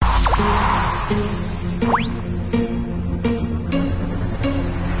You're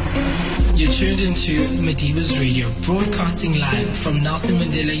tuned into Madiba's Radio, broadcasting live from Nelson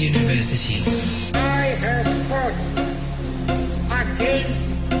Mandela University. I have fought against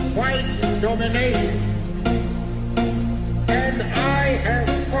white domination, and I have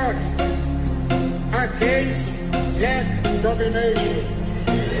fought against black domination.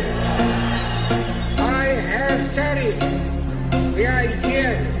 I have carried the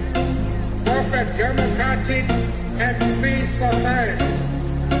idea of a democratic and free society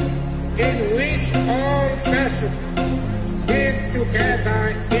in which all persons live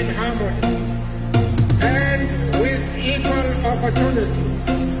together in harmony and with equal opportunity.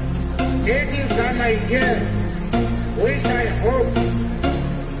 It is an idea which I hope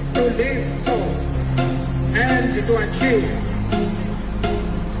to live for and to achieve.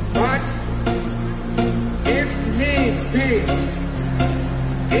 But if needs be,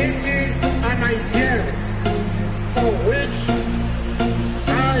 it is an idea for which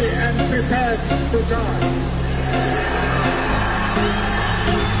I am prepared to die.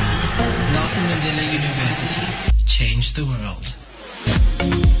 Nelson Mandela University, change the world.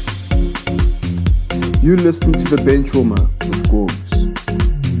 You're listening to the Benchwarmer with Gorbs.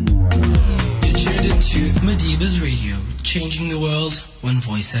 You're tuned into Madiba's Radio, changing the world one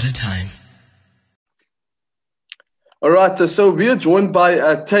voice at a time. All right, so we are joined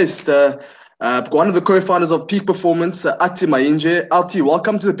by Taste, one of the co-founders of Peak Performance, Athi Mayinje. Athi,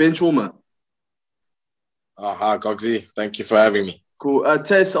 welcome to the Benchwarmer. Hi, Gogsy. Thank you for having me. Cool.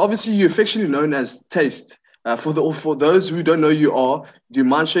 Taste, obviously you're affectionately known as Taste. For those who don't know who you are, do you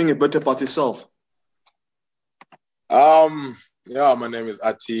mind sharing a bit about yourself? Yeah, my name is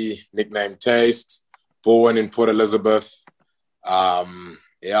Athi, nickname Taste, born in Port Elizabeth. I'm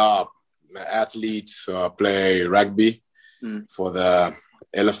an athlete, so I play rugby for the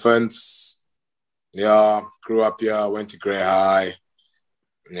Oliphants. Yeah, grew up here, went to Grey High.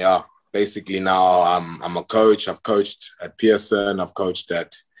 Yeah, basically now I'm a coach. I've coached at Pearson. I've coached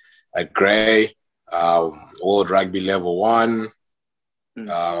at Grey, World Rugby Level 1.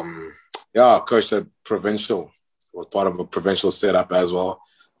 I coached at Provincial. Was part of a provincial setup as well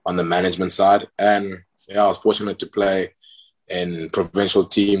on the management side. And I was fortunate to play in provincial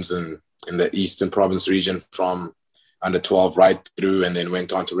teams in the Eastern Province region from under 12 right through, and then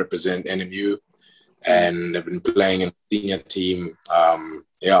went on to represent NMU. And I've been playing in the senior team,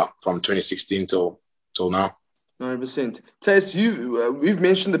 from 2016 till now. 100%. Tace, we've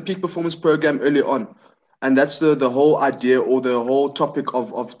mentioned the Peak Performance Program early on, and that's the whole idea or the whole topic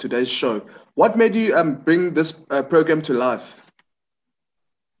of today's show. What made you bring this program to life?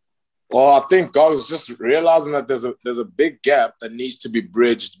 Well, I think God was just realizing that there's a big gap that needs to be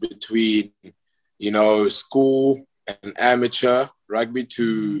bridged between, school and amateur rugby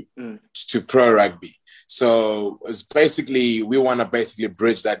to pro rugby. So it's basically, we want to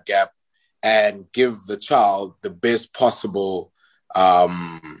bridge that gap and give the child the best possible,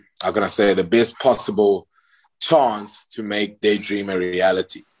 the best possible chance to make their dream a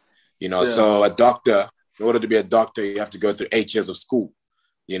reality. So a doctor, in order to be a doctor, you have to go through 8 years of school,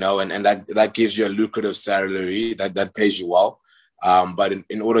 and that gives you a lucrative salary that pays you well. But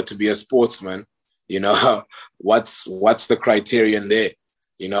in order to be a sportsman, what's the criterion there?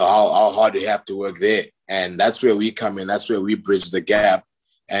 How hard do you have to work there? And that's where we come in. That's where we bridge the gap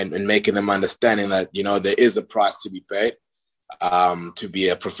and making them understanding that, there is a price to be paid to be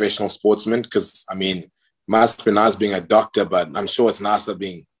a professional sportsman. Because, must be nice being a doctor, but I'm sure it's nicer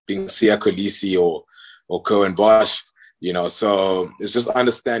being Sia Kolisi or Cohen Bosch, so it's just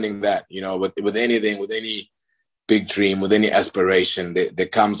understanding that, with anything, with any big dream, with any aspiration, there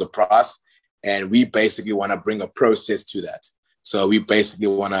comes a price, and we basically want to bring a process to that. So we basically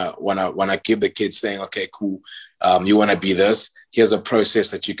want to give the kids saying, okay, cool, you want to be this, here's a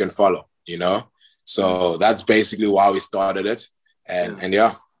process that you can follow, so that's basically why we started it. And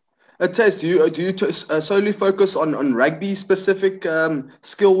yeah. Tace, do you solely focus on rugby specific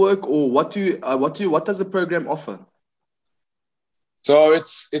skill work, or what does the program offer? So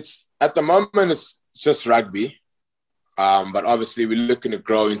it's at the moment it's just rugby, but obviously we're looking to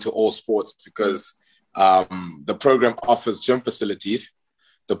grow into all sports because the program offers gym facilities,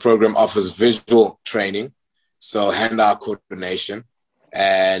 the program offers visual training, so hand-eye coordination,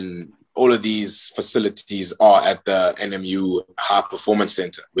 and all of these facilities are at the NMU High Performance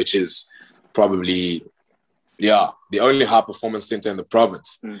Center, which is probably, the only high performance center in the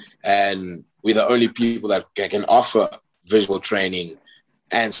province. And we're the only people that can offer visual training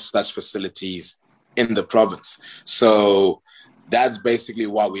and such facilities in the province. So that's basically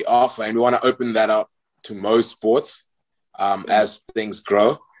what we offer. And we want to open that up to most sports as things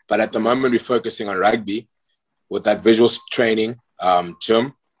grow. But at the moment, we're focusing on rugby with that visual training,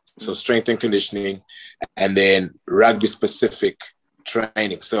 gym, so strength and conditioning, and then rugby-specific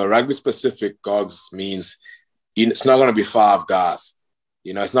training. So rugby-specific, Gogs, means it's not going to be 5 guys.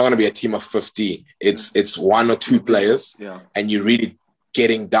 It's not going to be a team of 15. It's 1 or 2 players, and you're really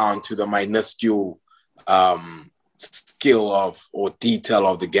getting down to the minuscule skill of or detail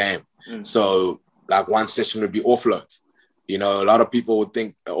of the game. So like one session would be offloads. A lot of people would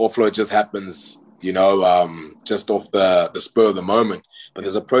think offload just happens, just off the spur of the moment. But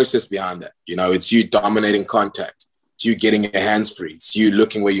there's a process behind that. It's you dominating contact. It's you getting your hands free. It's you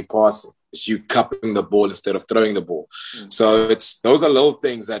looking where you're passing. It's you cupping the ball instead of throwing the ball. So those are little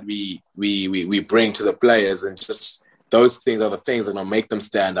things that we bring to the players, and just those things are the things that will make them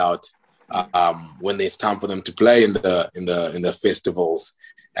stand out when it's time for them to play in the festivals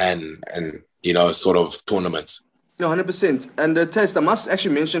and sort of tournaments. No, 100%. And Test, I must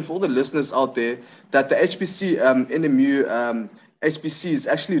actually mention for all the listeners out there that the HPC NMU HPC is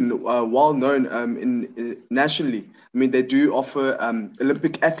actually well known nationally. I mean, they do offer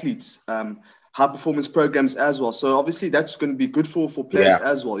Olympic athletes high performance programs as well. So obviously that's going to be good for players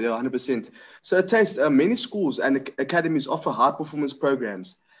as well. Yeah, 100%. So Taste, many schools and academies offer high performance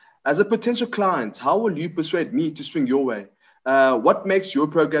programs. As a potential client, how will you persuade me to swing your way? What makes your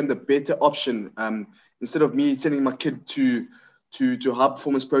program the better option instead of me sending my kid to a high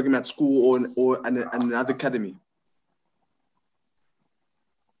performance program at school or another academy?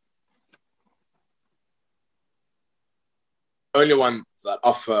 Only one that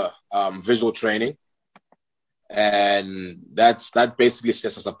offer visual training, and that basically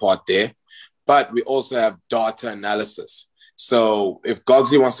sets us apart there. But we also have data analysis. So if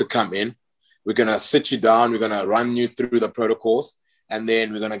Gogsy wants to come in, we're going to sit you down, we're going to run you through the protocols, and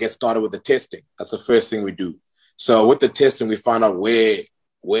then we're going to get started with the testing. That's the first thing we do. So with the testing, we find out where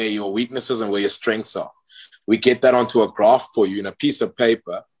your weaknesses and where your strengths are. We get that onto a graph for you in a piece of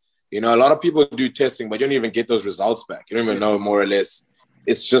paper. A lot of people do testing, but you don't even get those results back. You don't even know, more or less,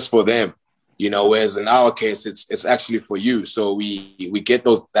 it's just for them. Whereas in our case, it's actually for you. So we get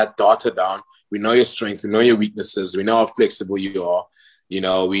that data down. We know your strengths, we know your weaknesses, we know how flexible you are. We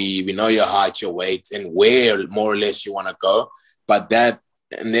know your height, your weight, and where more or less you want to go.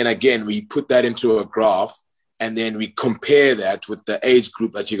 And then again, we put that into a graph, and then we compare that with the age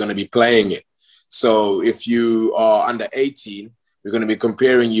group that you're going to be playing in. So if you are under 18, we're going to be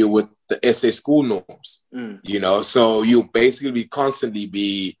comparing you with the SA school norms, so you'll basically constantly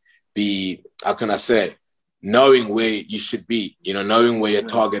be, how can I say, knowing where you should be, knowing where your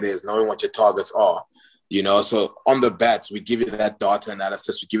target is, knowing what your targets are, so on the bats, we give you that data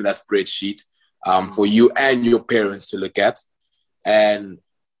analysis, we give you that spreadsheet for you and your parents to look at. And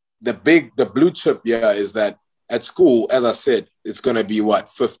the blue chip here is that at school, as I said, it's going to be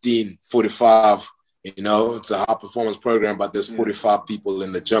 15, 45. It's a high performance program, but there's 45 people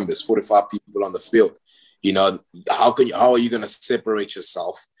in the gym. There's 45 people on the field. How are you going to separate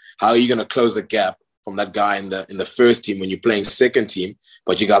yourself? How are you going to close the gap from that guy in the first team when you're playing second team,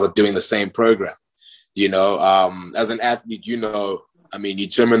 but you guys are doing the same program? As an athlete, you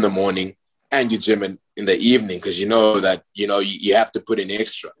gym in the morning and you gym in the evening, because that, you have to put in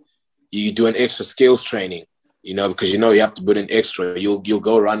extra. You do an extra skills training, because you have to put in extra. You'll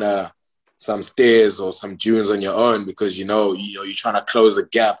go run some stairs or some dunes on your own, because you're trying to close the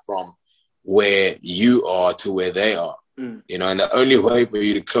gap from where you are to where they are. And the only way for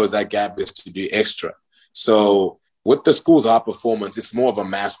you to close that gap is to do extra. So with the school's high performance, it's more of a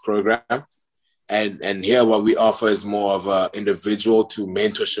mass program, and here what we offer is more of a individual to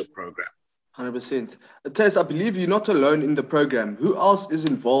mentorship program. 100%. Tess, I believe you're not alone in the program. Who else is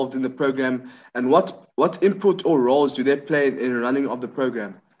involved in the program, and what input or roles do they play in running of the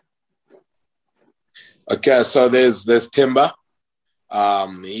program? Okay, so there's Timber.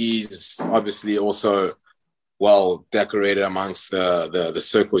 He's obviously also well decorated amongst the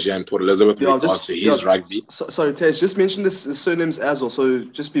circles here in Port Elizabeth with regards to his rugby. Sorry, Tej, just mention the surnames as well, so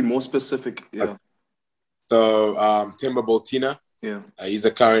just be more specific. Yeah. So Timber Boltina. Yeah. He's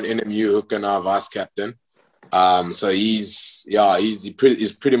the current NMU hook and our vice captain. So he's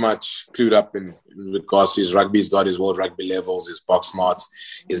pretty much clued up in regards to his rugby. He's got his world rugby levels, his box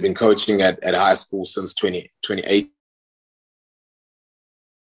smarts. He's been coaching at high school since 2008.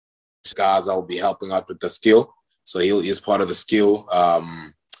 Guys that will be helping out with the skill. So he's part of the skill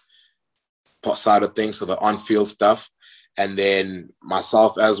side of things, so the on-field stuff. And then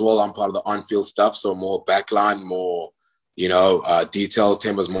myself as well, I'm part of the on-field stuff. So more backline, more, details.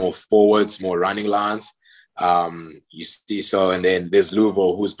 Timber's more forwards, more running lines. You see, so, and then there's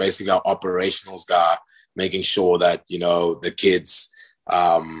Louisville, who's basically our operationals guy, making sure that, the kids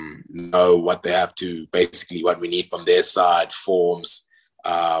know what they have to, basically what we need from their side, forms,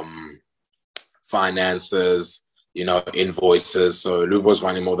 finances, invoices. So Luvo's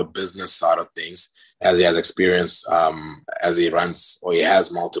running more the business side of things, as he has experience, as he runs, or he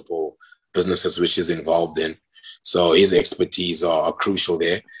has multiple businesses which he's involved in. So his expertise are crucial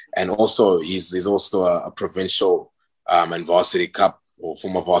there. And also he's also a provincial and varsity cup or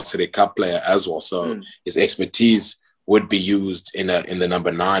former varsity cup player as well. So his expertise would be used in the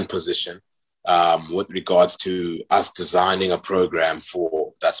number 9 position with regards to us designing a program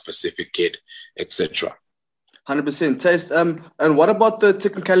for that specific kid, etc. 100% taste. And what about the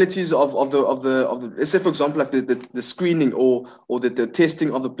technicalities of the let's say, for example, like the screening or the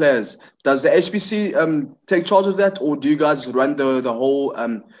testing of the players? Does the HBC take charge of that, or do you guys run the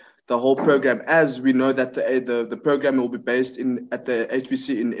whole program? As we know that the program will be based at the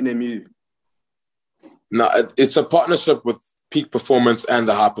HBC in NMU. No, it's a partnership with Peak Performance and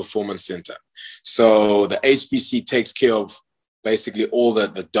the High Performance Center. So the HBC takes care of basically all the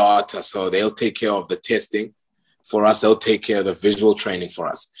data. So they'll take care of the testing. For us, they'll take care of the visual training for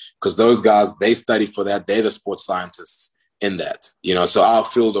us, because those guys, they study for that. They're the sports scientists in that, so our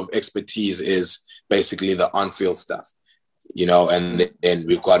field of expertise is basically the on-field stuff, and then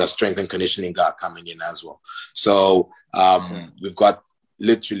we've got a strength and conditioning guy coming in as well. So we've got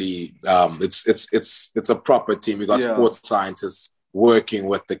literally, it's a proper team. We've got sports scientists working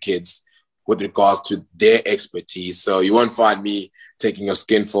with the kids with regards to their expertise. So you won't find me taking a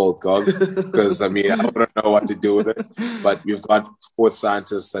skinfold, Gogs, because I wouldn't know what to do with it. But we've got sports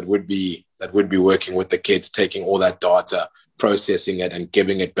scientists that would be working with the kids, taking all that data, processing it, and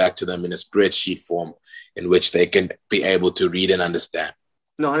giving it back to them in a spreadsheet form in which they can be able to read and understand.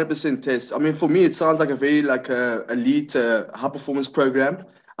 No, 100% test. For me, it sounds like a very elite high performance program.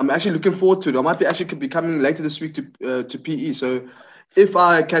 I'm actually looking forward to it. I might be coming later this week to PE. So if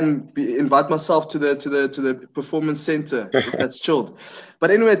I can invite myself to the performance center, if that's chilled.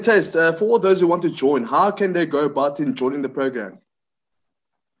 But anyway, Taste, for all those who want to join, how can they go about joining the program?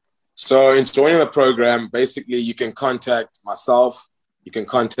 So in joining the program, basically you can contact myself, you can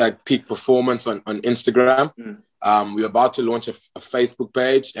contact Peak Performance on Instagram. We're about to launch a Facebook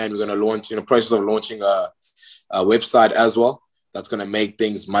page, and we're going to launch, in the process of launching a website as well. That's going to make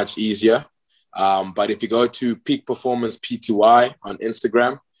things much easier. But if you go to Peak Performance P2Y on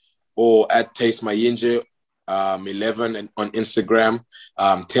Instagram, or at Athi Mayinje 11 and on Instagram,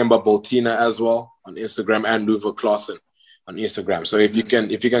 Temba Boltina as well on Instagram, and Luva Clausen on Instagram. So if you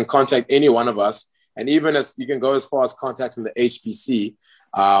can contact any one of us, and even as you can go as far as contacting the HBC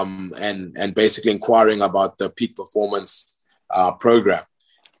and basically inquiring about the Peak Performance program.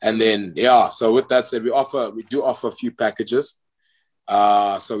 And then, so with that said, we do offer a few packages.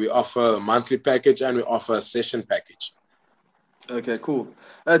 So we offer a monthly package and we offer a session package. Okay, cool.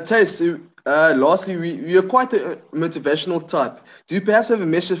 Taste, lastly, you're quite a motivational type. Do you perhaps have a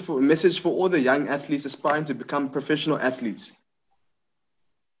message for all the young athletes aspiring to become professional athletes?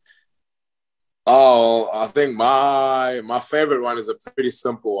 Oh, I think my favorite one is a pretty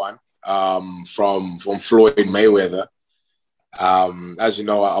simple one from Floyd Mayweather. As you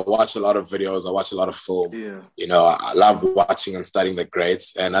know, I watch a lot of videos, I watch a lot of film. I love watching and studying the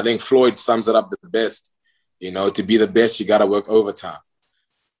greats. And I think Floyd sums it up the best. To be the best, you got to work overtime.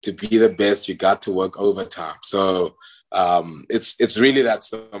 To be the best, you got to work overtime. So it's really that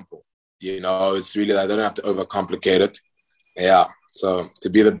simple. It's really that. They don't have to overcomplicate it. Yeah. So to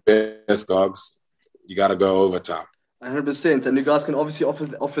be the best, Gogs, you got to go overtime. 100%. And you guys can obviously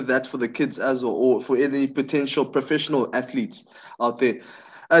offer that for the kids as well, or for any potential professional athletes out there.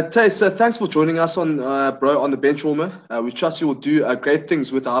 Taste, thanks for joining us on the Benchwarmer. We trust you will do great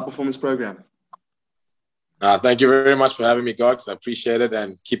things with the high performance program. Thank you very much for having me, Gogs. I appreciate it,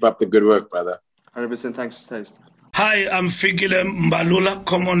 and keep up the good work, brother. 100%. Thanks, Taste. Hi, I'm Fikile Mbalula,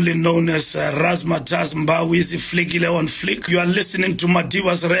 commonly known as Razmataz Mbawizi Flikile on Flick. You are listening to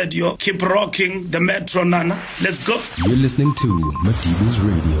Madiba's Radio. Keep rocking the Metro, Nana. Let's go. You're listening to Madiba's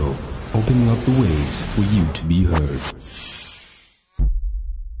Radio, opening up the waves for you to be heard.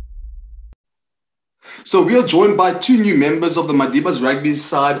 So we are joined by 2 new members of the Madiba's rugby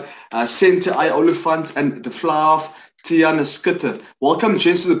side, Centre I Oliphant and the fly-off Tiaan Schutte. Welcome,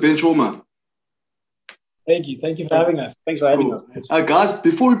 gents, to the Benchwarmer. Thank you. Thank you for having us. Thanks for having us. Guys,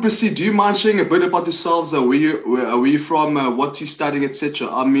 before we proceed, do you mind sharing a bit about yourselves? Where you from, what you're studying, etc.?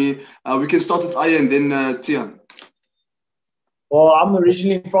 We can start with Aya and then Tiaan. Well, I'm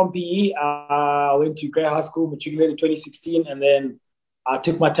originally from PE. I went to Grey High School, matriculated 2016, and then I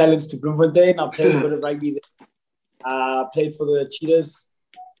took my talents to Bloemfontein. I played a bit of rugby there. I played for the Cheetahs,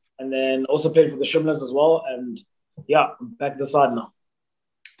 and then also played for the Shimlers as well. And yeah, I'm back to the side now.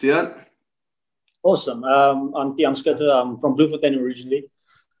 Tiaan? Awesome. I'm Tiaan Schutte. I'm from Bloemfontein originally.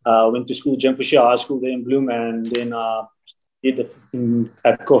 Went to school, Boucher High School there in Bloem, and then did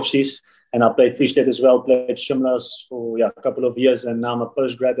at Koffsies. And I played Free State as well, played Shimlas for a couple of years, and now I'm a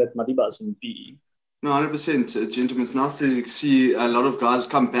postgrad at Madibas in PE. No, 100%, gentlemen. It's nice to see a lot of guys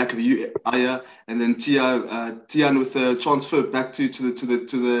come back. You, Aya, and then Tiaan with the transfer back to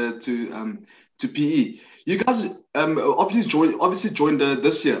PE. You guys obviously joined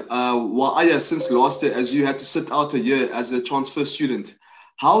this year. While Aya since last year, as you had to sit out a year as a transfer student.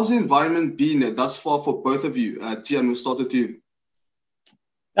 How's the environment been thus far for both of you? Tiaan, we'll start with you.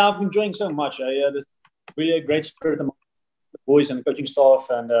 I've been enjoying so much. There's really a great spirit among the boys and the coaching staff,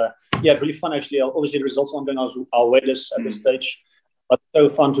 and it's really fun actually. Obviously, the results aren't going our way at this stage, but so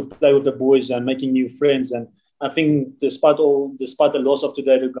fun to play with the boys and making new friends. And I think despite the loss of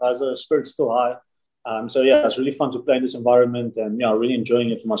today, the guys' spirit is still high. It's really fun to play in this environment, and really enjoying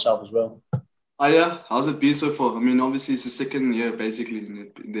it for myself as well. Aya, how's it been so far? I mean, obviously it's the second year basically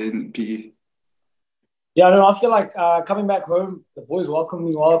in PE. Yeah, no, I feel like coming back home, the boys welcomed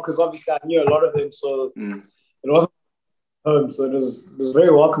me well because obviously I knew a lot of them, so it wasn't home, so it was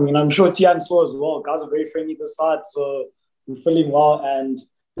very welcoming. I'm sure Tiaan saw as well. Guys are very friendly this side, so we're feeling well, and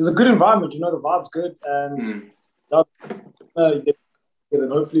there's a good environment. The vibe's good, and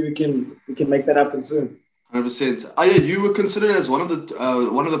hopefully we can make that happen soon. 100%. Aya, you were considered as one of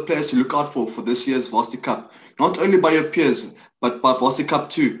the players to look out for this year's Varsity Cup, not only by your peers but by Varsity Cup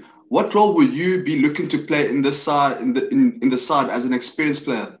too. What role will you be looking to play in this side in the side as an experienced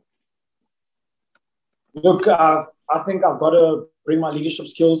player? Look, I think I've got to bring my leadership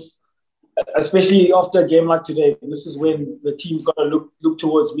skills, especially after a game like today. This is when the team's got to look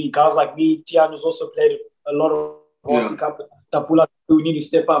towards me. Guys like me, Tiaan, who's also played a lot of Varsity Cup, Tapula, we need to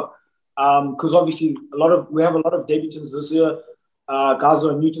step up. Because obviously we have a lot of debutants this year. Guys who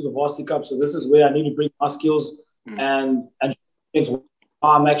are new to the Varsity Cup, so this is where I need to bring my skills and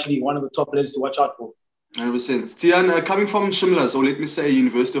I'm actually one of the top players to watch out for. 100%. Tiaan, coming from Shimlas, or let me say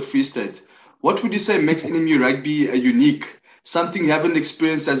University of Free State, what would you say makes NMU rugby unique? Something you haven't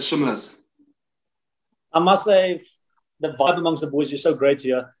experienced at Shimlas? I must say the vibe amongst the boys is so great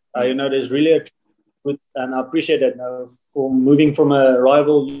here. There's really a good, and I appreciate it. For moving from a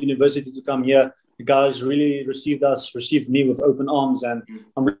rival university to come here, the guys really received me with open arms, and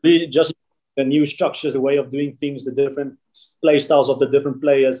I'm really just the new structures, the way of doing things, the different play styles of the different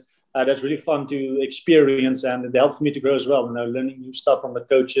players. That's really fun to experience, and it helped me to grow as well. Learning new stuff from the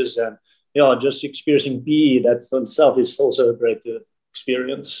coaches, and just experiencing PE. That in itself is also a great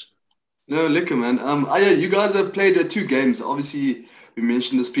experience. No, liquor, man. Aya, you guys have played 2 games. Obviously, we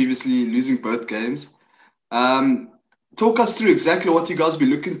mentioned this previously, losing both games. Talk us through exactly what you guys will be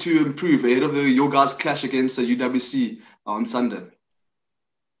looking to improve ahead of your guys' clash against the UWC on Sunday.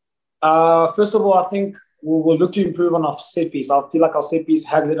 First of all, I think we'll look to improve on our set piece. I feel like our set piece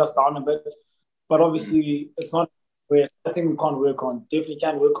has let us down a bit, but obviously it's not where I think we can't work on. Definitely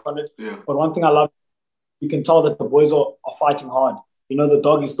can work on it. Yeah. But one thing I love, you can tell that the boys are fighting hard. The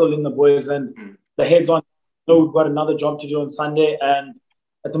dog is still in the boys, and the head's on. We've got another job to do on Sunday, and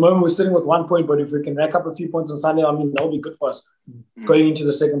at the moment we're sitting with 1 point. But if we can rack up a few points on Sunday, that'll be good for us going into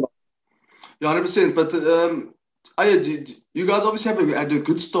the second half. Yeah, 100%. But you guys obviously had a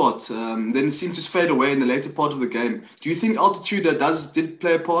good start. Then it seemed to fade away in the later part of the game. Do you think altitude did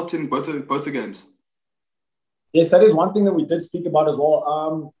play a part in both the games? Yes, that is one thing that we did speak about as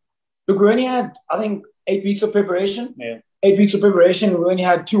well. Look, we only had, I think, 8 weeks of preparation. Yeah. 8 weeks of preparation. We only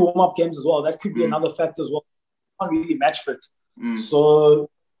had 2 warm-up games as well. That could be another factor as well. We can't really match fit. So,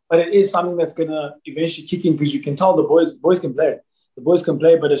 but it is something that's going to eventually kick in, because you can tell the boys can play. The boys can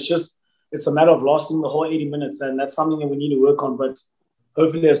play, but it's a matter of lasting the whole 80 minutes, and that's something that we need to work on. But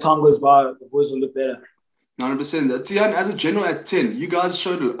hopefully, as time goes by, the boys will look better. 100%. Tiaan, as a general at 10, you guys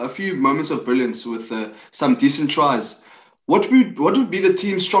showed a few moments of brilliance with some decent tries. What would be the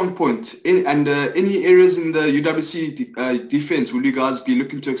team's strong point and any areas in the UWC defense will you guys be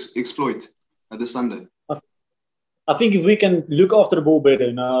looking to exploit this Sunday? I think if we can look after the ball better,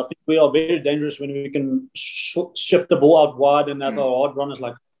 I think we are very dangerous when we can shift the ball out wide and have our hard runners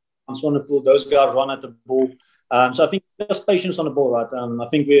like Swanepoel, those guys run at the ball. So I think just patience on the ball, right? I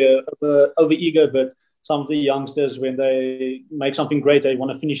think we're over eager, but some of the youngsters, when they make something great, they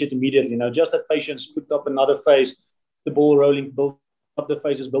want to finish it immediately. Just that patience, put up another phase, the ball rolling, build up the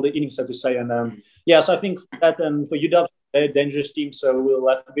phases, build the innings, so to say. And so I think that for UW, they're a dangerous team, so we'll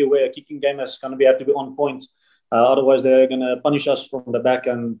have to be aware. A kicking game is going to have to be on point. Otherwise, they're going to punish us from the back.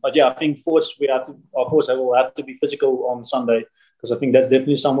 But I think our force will have to be physical on Sunday, because I think that's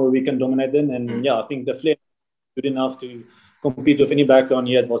definitely somewhere we can dominate them. And I think the flair is good enough to compete with any background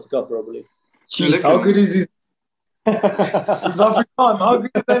here at World Cup, probably. Jeez, how good is this? It's Afrikaans. How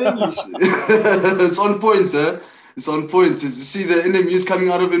good is that English? It's on point, eh? It's on point. You see the NMU's coming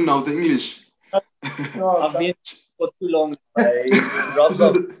out of him now, the English. No, I've been for too long. It rubs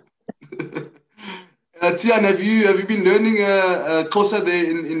off. Tiaan, have you been learning Xhosa there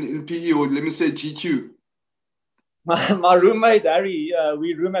in PE, or let me say GQ? My roommate Harry,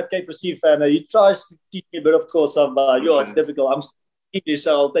 we room at Cape Recife, and he tries to teach me a bit of Xhosa, but it's difficult. I'm English,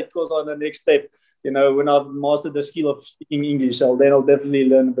 so I'll take Xhosa on the next step. When I've mastered the skill of speaking English, then I'll definitely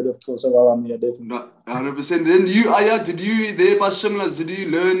learn a bit of Xhosa while I'm here, definitely. 100%. Then you, Aya, did you there by Shimlas, did you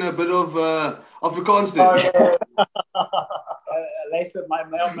learn a bit of Afrikaans there? My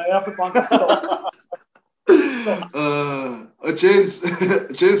Afrikaans is stopped.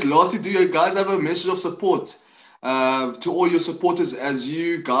 Gents, lastly, do you guys have a message of support to all your supporters as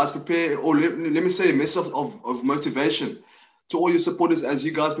you guys prepare, or let me say a message of motivation to all your supporters as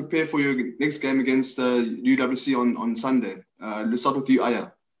you guys prepare for your next game against UWC on Sunday? Let's start with you,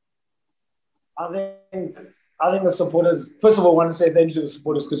 Aya. I think the supporters, first of all, I want to say thank you to the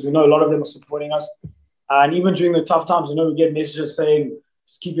supporters, because we know a lot of them are supporting us. And even during the tough times, we get messages saying,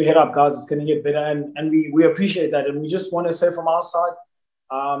 just keep your head up, guys, it's going to get better. And we appreciate that. And we just want to say from our side,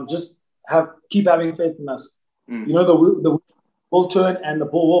 just keep having faith in us. The wheel will turn and the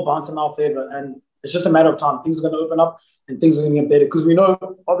ball will bounce in our favor. And it's just a matter of time. Things are going to open up and things are going to get better. Because we know,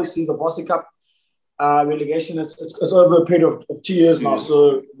 obviously, the Boston Cup relegation, it's over a period of 2 years now.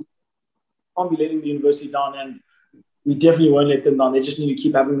 So we can't be letting the university down, and we definitely won't let them down. They just need to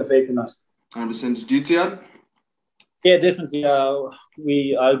keep having the faith in us. 100%. Do you, Tiaan? Yeah, definitely. I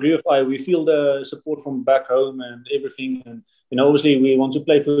agree with I. We feel the support from back home and everything. And, obviously we want to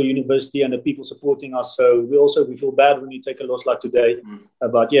play for a university and the people supporting us. So we feel bad when you take a loss like today.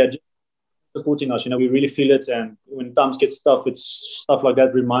 But yeah, just supporting us, we really feel it. And when times get tough, it's stuff like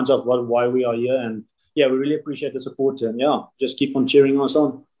that reminds us of why we are here. And yeah, we really appreciate the support. And yeah, just keep on cheering us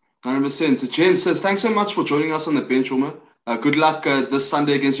on. 100%. So, Jens, thanks so much for joining us on the Benchwarmer. Good luck this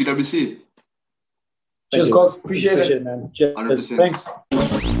Sunday against UWC. Cheers, guys. Appreciate it, man. Cheers. 100%. Thanks.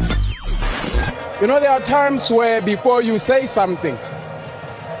 There are times where before you say something,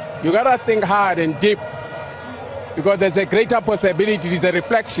 you got to think hard and deep, because there's a greater possibility it is a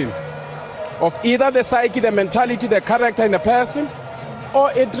reflection of either the psyche, the mentality, the character in the person,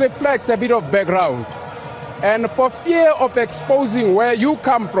 or it reflects a bit of background. And for fear of exposing where you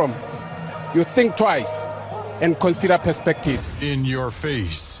come from, you think twice and consider perspective. In your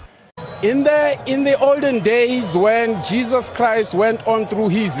face. In the olden days, when Jesus Christ went on through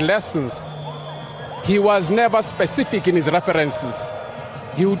his lessons, he was never specific in his references.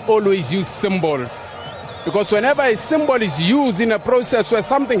 He would always use symbols. Because whenever a symbol is used in a process where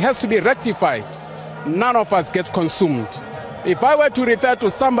something has to be rectified, none of us gets consumed. If I were to refer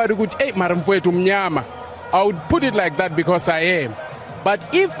to somebody who would, hey, I would put it like that because I am. But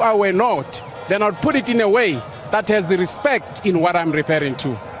if I were not, then I would put it in a way that has respect in what I'm referring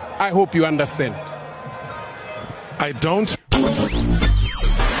to. I hope you understand. I don't.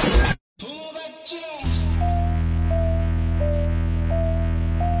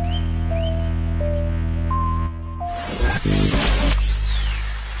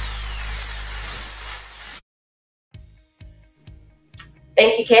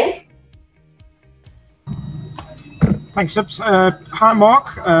 Thank you, Ken. Thanks, Sips. Hi, Mark.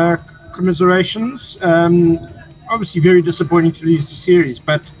 Commiserations. Obviously very disappointing to lose the series,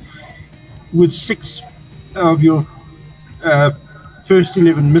 but with 6 of your first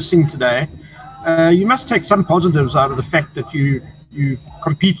 11 missing today, you must take some positives out of the fact that you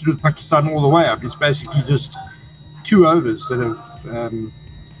competed with Pakistan all the way up. It's basically just 2 overs that have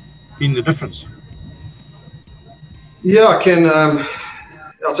been the difference. Yeah, Ken,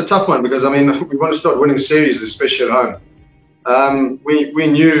 it's a tough one because, we want to start winning series, especially at home. We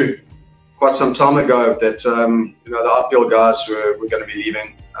knew quite some time ago that, the IPL guys were going to be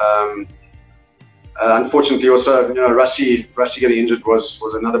leaving. Unfortunately, also, Rassie getting injured was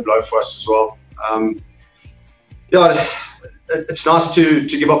another blow for us as well. It's nice to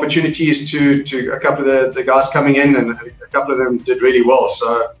give opportunities to a couple of the guys coming in, and a couple of them did really well.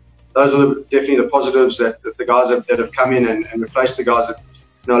 So those are definitely the positives that the guys that have come in and replaced the guys that,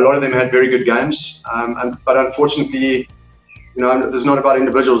 a lot of them had very good games. But unfortunately, it's not about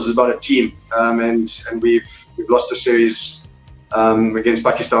individuals, it's about a team. And we've lost a series against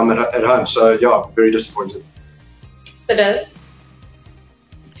Pakistan at home. So, yeah, very disappointed. It is.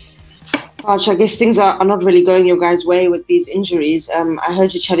 Arch, I guess things are not really going your guys' way with these injuries. I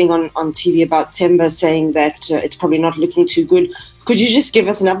heard you chatting on TV about Temba saying that it's probably not looking too good. Could you just give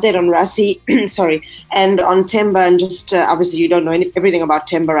us an update on Rassie, sorry, and on Temba, and just obviously you don't know everything about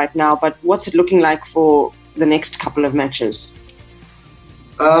Temba right now, but what's it looking like for the next couple of matches?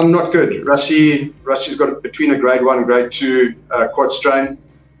 Not good. Rassie's got between a grade 1 and grade 2 quad strain,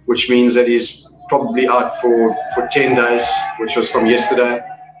 which means that he's probably out for 10 days, which was from yesterday.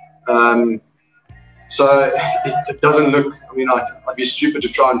 So it doesn't look, I mean, I'd be stupid to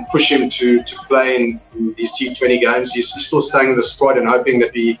try and push him to play in these T20 games. He's still staying in the squad and hoping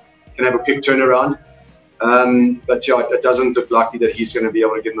that he can have a quick turnaround. But yeah, it doesn't look likely that he's going to be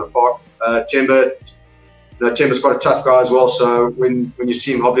able to get in the park. Temba's quite a tough guy as well, so when you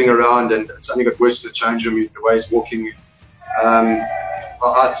see him hobbling around, and it's only got worse to the change room, the way he's walking,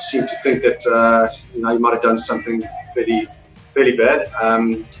 I seem to think that he might have done something fairly bad,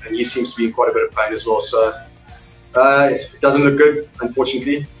 and he seems to be in quite a bit of pain as well. So it doesn't look good,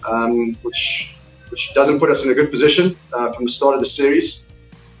 unfortunately, which doesn't put us in a good position from the start of the series.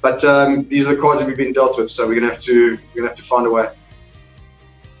 But these are the cards that we've been dealt with, so we're gonna have to find a way.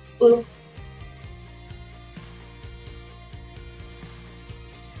 School.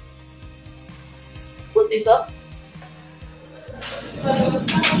 School this up.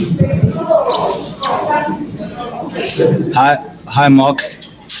 Hi, Mark.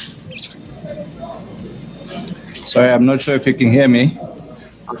 Sorry, I'm not sure if you can hear me.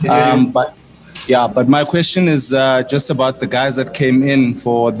 But my question is just about the guys that came in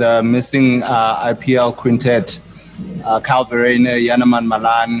for the missing IPL quintet: Calverine, Yanaman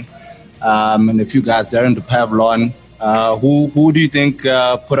Malan, and a few guys there in the Pavlon. Who do you think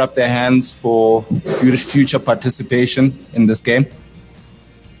put up their hands for future participation in this game?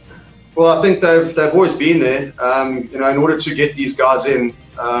 Well, I think they've always been there. In order to get these guys in,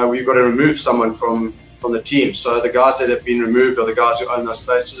 we've got to remove someone from the team. So the guys that have been removed are the guys who own those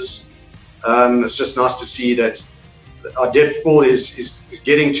places. It's just nice to see that our depth pool is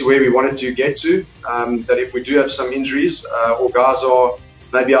getting to where we wanted to get to. That if we do have some injuries or guys are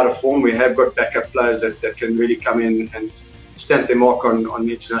maybe out of form, we have got backup players that can really come in and stamp their mark on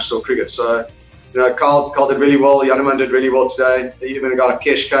international cricket. So, Carl did really well. Yanaman did really well today. Even a guy like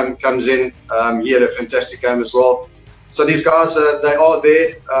Kesh comes in. He had a fantastic game as well. So these guys, they are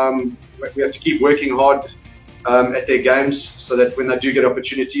there. We have to keep working hard at their games so that when they do get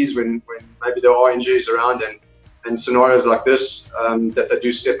opportunities, when maybe there are injuries around and scenarios like this, that they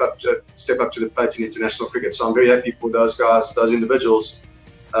do step up to the plate in international cricket. So I'm very happy for those guys, those individuals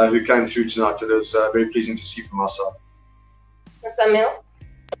who came through tonight. It was very pleasing to see from our side. Muzammil.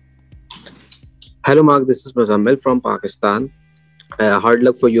 Hello, Mark. This is Muzammil from Pakistan. Hard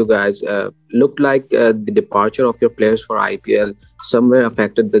luck for you guys. Looked like the departure of your players for IPL somewhere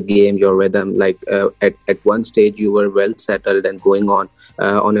affected the game, your rhythm. Like at one stage, you were well settled and going on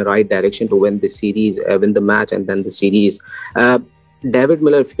a right direction to win the series, win the match, and then the series. David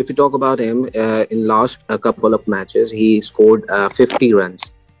Miller, if you talk about him, in last couple of matches, he scored 50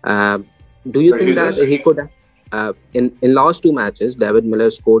 runs. Do you think that he could? In last two matches, David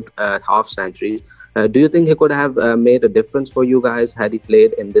Miller scored half century. Do you think he could have made a difference for you guys had he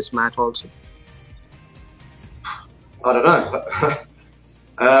played in this match also? I don't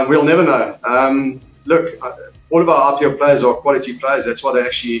know. We'll never know. Look, all of our IPL players are quality players. That's why they're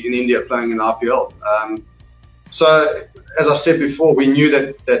actually in India playing in the IPL. So, as I said before, we knew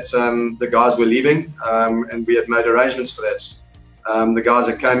that the guys were leaving, and we had made arrangements for that. The guys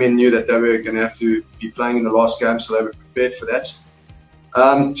that came in knew that they were going to have to be playing in the last game, so they were prepared for that.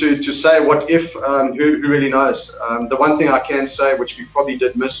 To say what if, who really knows? The one thing I can say, which we probably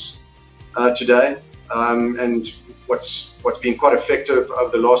did miss today, and what's been quite effective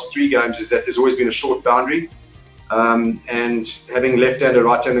over the last 3 games is that there's always been a short boundary, and having left-hander,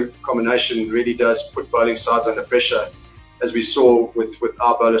 right-hander combination really does put bowling sides under pressure, as we saw with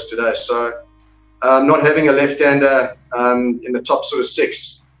our bowlers today. So not having a left-hander in the top sort of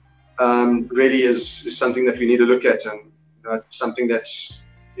 6 really is something that we need to look at, and something that's,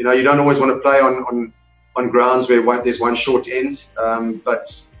 you don't always want to play on grounds where there's one short end,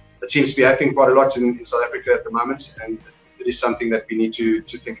 but it seems to be happening quite a lot in South Africa at the moment, and it is something that we need to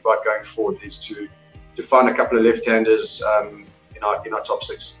think about going forward, is to find a couple of left-handers in our top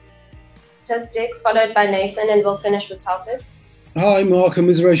 6. Just Dick, followed by Nathan, and we'll finish with Taufik. Hi, Mark.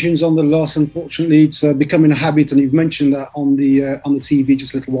 Commiserations on the loss. Unfortunately, it's becoming a habit, and you've mentioned that on the TV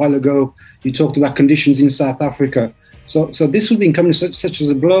just a little while ago. You talked about conditions in South Africa. So this would be coming such as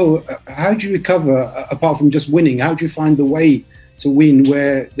a blow. How do you recover, apart from just winning? How do you find the way to win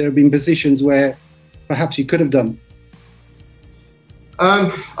where there have been positions where perhaps you could have done?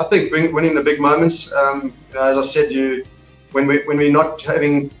 I think winning the big moments. As I said, when we're not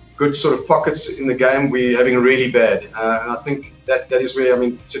having good sort of pockets in the game, we're having really bad. And I think that is where, I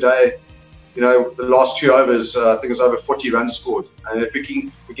mean, today, you know, the last 2 overs, I think it was over 40 runs scored. And if we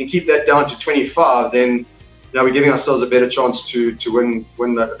can keep that down to 25, then, you know, we're giving ourselves a better chance to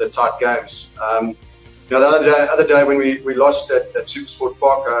win the tight games. You know, the other day when we lost at Supersport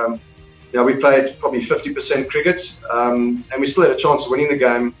Park, you know, we played probably 50% cricket, and we still had a chance of winning the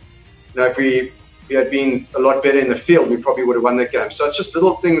game. You know, if we had been a lot better in the field, we probably would have won that game. So it's just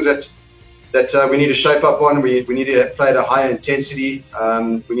little things that we need to shape up on. We need to play at a higher intensity.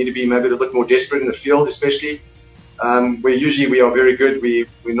 We need to be maybe a little bit more desperate in the field, especially. Where usually we are very good,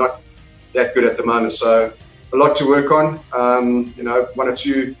 we're not that good at the moment. So a lot to work on. You know, 1 or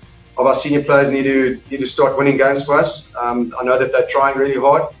 2 of our senior players need to start winning games for us. I know that they're trying really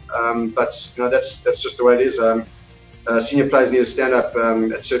hard, but you know, that's just the way it is. Senior players need to stand up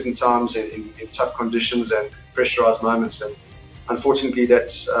at certain times in tough conditions and pressurized moments, and unfortunately that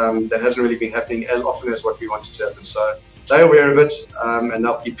hasn't really been happening as often as what we wanted to happen. So they're aware of it, and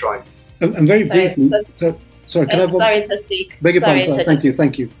they'll keep trying. And very briefly, sorry, can I? Sorry to speak. Beg your pardon.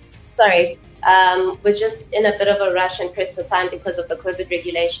 Thank you. Sorry. We're just in a bit of a rush and pressed for time because of the COVID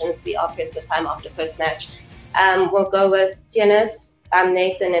regulations. We are pressed for time after first match. We'll go with Tiaan,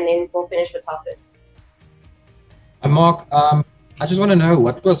 Nathan, and then we'll finish with Alfred. Mark, I just want to know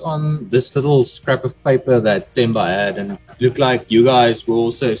what was on this little scrap of paper that Temba had, and it looked like you guys were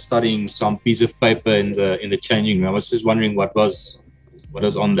also studying some piece of paper in the changing room. I was just wondering what was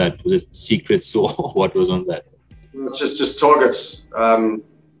on that. Was it secrets or what was on that? It's just targets.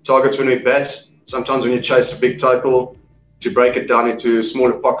 Targets when we bat. Sometimes when you chase a big total, to break it down into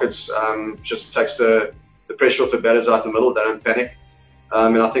smaller pockets just takes the pressure off the batters out the middle. They don't panic.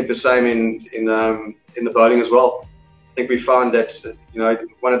 And I think the same in the bowling as well. I think we found that, you know,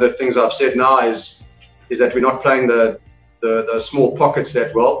 one of the things I've said now is that we're not playing the small pockets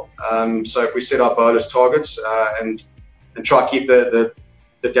that well. So if we set our bowlers targets and try to keep the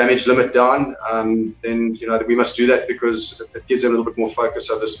damage limit down, then, you know, we must do that because it gives them a little bit more focus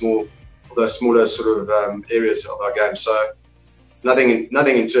over those smaller sort of areas of our game. So nothing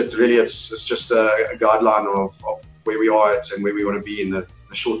into it really. It's just a guideline of where we are at and where we want to be in a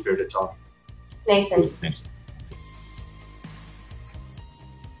short period of time. Nathan.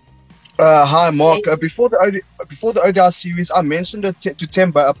 Hi, Mark. Before the ODI series, I mentioned to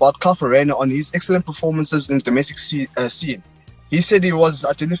Temba about Kafarena on his excellent performances in the domestic scene. He said he was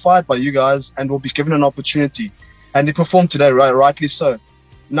identified by you guys and will be given an opportunity, and he performed today, rightly so.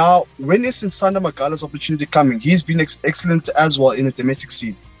 Now, when is Nsanda Magala's opportunity coming? He's been excellent as well in the domestic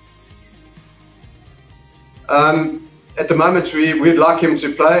scene. At the moment, we'd like him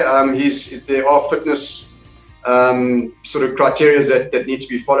to play. There are fitness sort of criteria that need to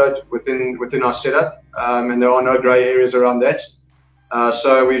be followed within our setup, and there are no grey areas around that.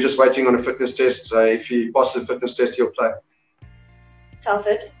 So we're just waiting on a fitness test. If he passes the fitness test, he'll play.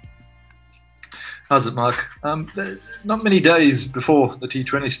 Telford. How's it, Mark? Not many days before the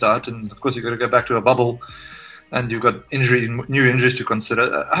T20 start, and of course you've got to go back to a bubble, and you've got new injuries to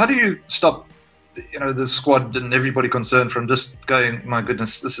consider. How do you stop, you know, the squad and everybody concerned from just going, my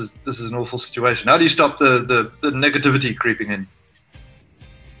goodness, this is an awful situation? How do you stop the negativity creeping in?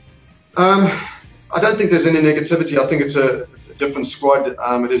 I don't think there's any negativity. I think it's a different squad.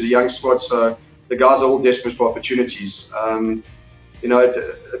 It is a young squad, so the guys are all desperate for opportunities. You know,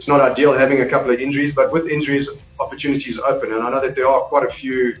 it's not ideal having a couple of injuries, but with injuries, opportunities open. And I know that there are quite a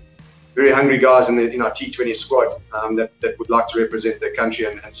few very hungry guys in our T20 squad that would like to represent their country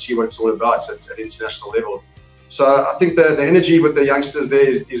and see what it's all about at international level. So I think the energy with the youngsters there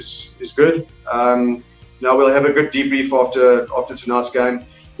is good. Now we'll have a good debrief after tonight's game.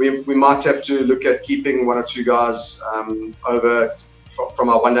 We might have to look at keeping 1 or 2 guys over from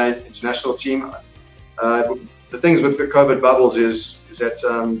our one-day international team. The things with the COVID bubbles is that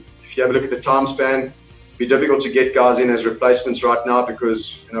if you have a look at the time span, it'd be difficult to get guys in as replacements right now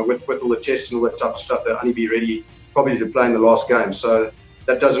because, you know, with all the tests and all that type of stuff, they'll only be ready probably to play in the last game. So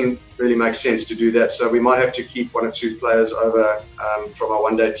that doesn't really make sense to do that. So we might have to keep 1 or 2 players over from our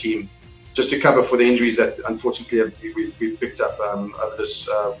one-day team just to cover for the injuries that unfortunately we've picked up over this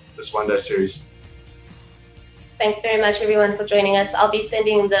one-day series. Thanks very much, everyone, for joining us. I'll be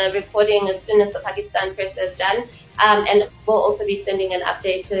sending the recording as soon as the Pakistan press is done. And we'll also be sending an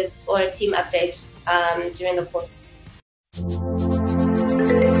update or a team update during the course.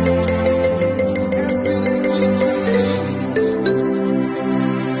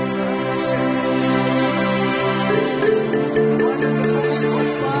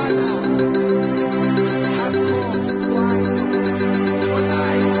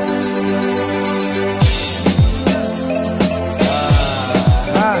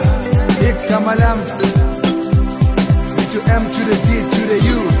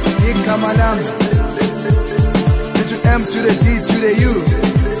 yami. Lithi M to the D to the U.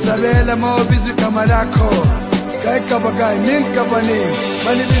 Sabela mawubiza igama lakho. Kayikaba kaningi kabaningi.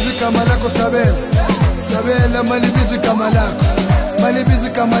 Malibiza igama lakho sabela. Sabela malibiza igama lakho. Malibiza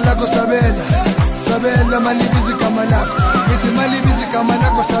igama lakho sabela. Sabela malibiza igama lakho. Lithi malibiza igama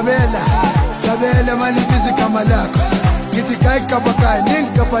lakho sabela. Sabela malibiza igama lakho. Lithi kayikaba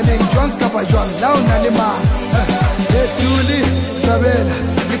kaningi kabaningi. Jwang kaba jwang. La unalima. Etuli sabela.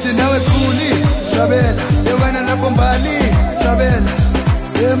 Lithi nawe khuni sabela. Wena lapho mbali sabela.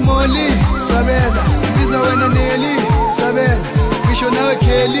 Emoli sabela. Biza wena Neli sabela. Ngisho nawe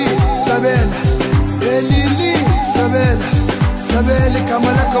Kelly sabela. Elili sabela. Sabela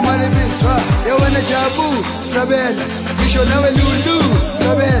igama lakho malibizwa. Wena Jabu sabela. Ngisho nawe Lulu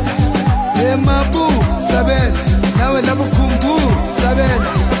sabela. Emabu sabela. Nawe labo Kumbu sabela.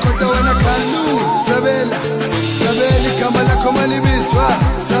 Kosa wena Kalu sabela. Sabela igama lakho malibizwa.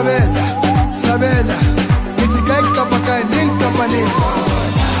 Sabela. Sabela. Lithi kayikaba kaningi kabaningi.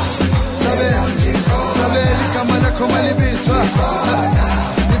 Sabela. Sabela igama lakho malibizwa.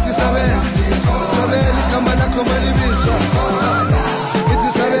 Lithi sabela. Sabela igama lakho malibizwa. Lithi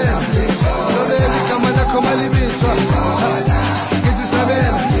sabela. Sabela igama lakho malibizwa. Lithi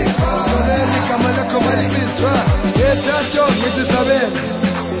sabela. Sabela igama lakho malibizwa. Yetato lithi sabela.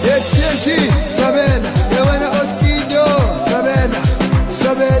 TNT sabela. Wena Oskido sabela.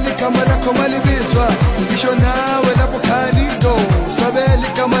 Sabela igama lakho malibizwa. Ngisho nawe lapho Khalido. Sabela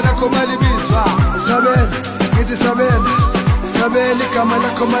igama lakho malibizwa. Sabela, ngithi sabela. Sabela igama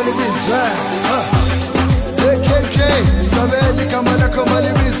lakho malibizwa. AKK, sabela igama lakho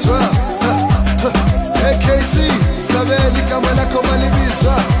malibizwa. AKC, sabela igama lakho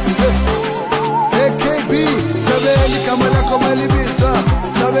malibizwa. AKB, sabela igama lakho malibizwa.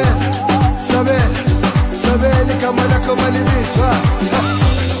 Sabela, sabela, sabela igama lakho malibizwa.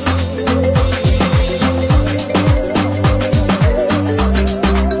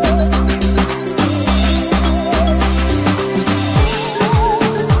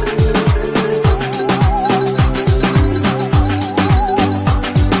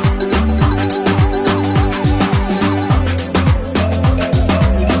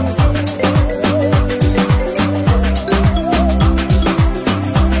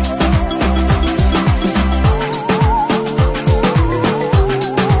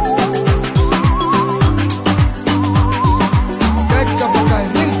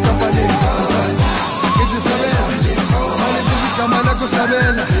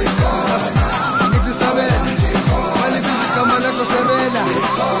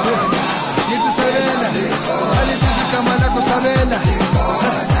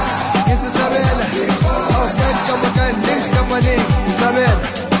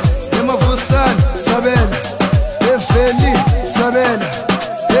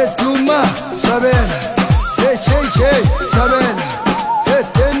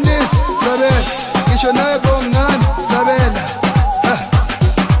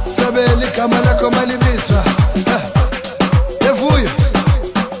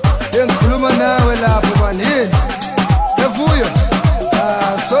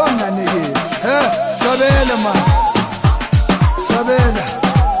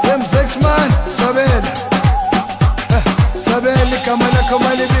 Sabela, igama lakho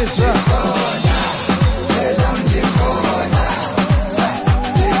malibizwa.